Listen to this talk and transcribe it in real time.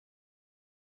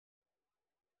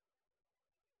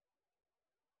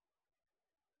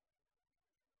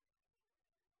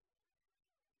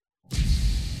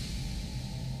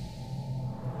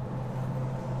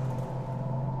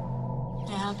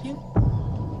help you?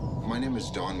 My name is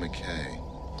Don McKay.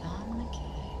 Don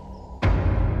McKay.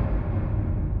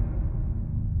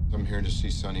 I'm here to see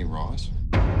Sonny Ross.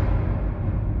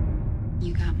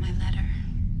 You got my letter?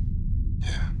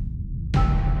 Yeah.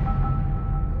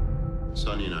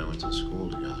 Sonny and I went to school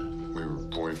together. We were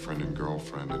boyfriend and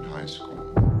girlfriend in high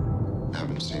school.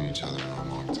 Haven't seen each other in a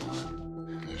long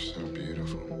time. They're so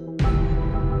beautiful.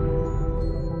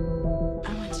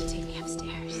 I want you to take me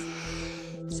upstairs.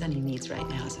 Sonny needs right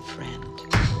now is a friend,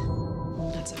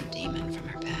 not some demon from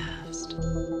her past.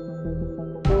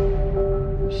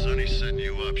 Sonny's setting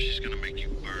you up. She's gonna make you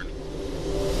burn.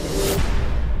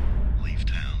 Leave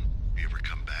town. If you ever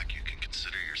come back, you can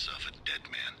consider yourself a dead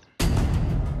man.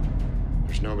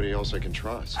 There's nobody else I can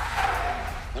trust.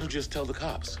 Why don't you just tell the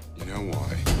cops? You know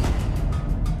why?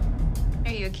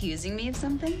 Are you accusing me of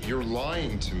something? You're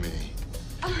lying to me.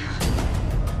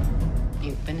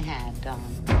 You've been had, Don.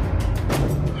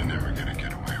 You're never gonna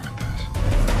get away with this.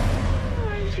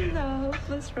 Aren't you the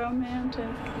hopeless romantic?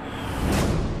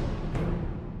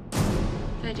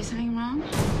 Did I do something wrong?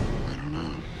 I don't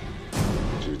know.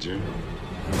 Did you?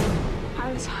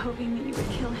 I was hoping that you would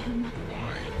kill him.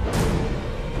 Why?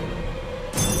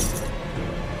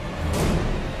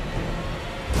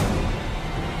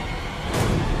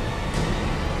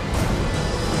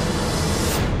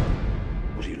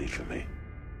 What do you need from me?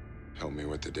 Help me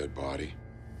with the dead body.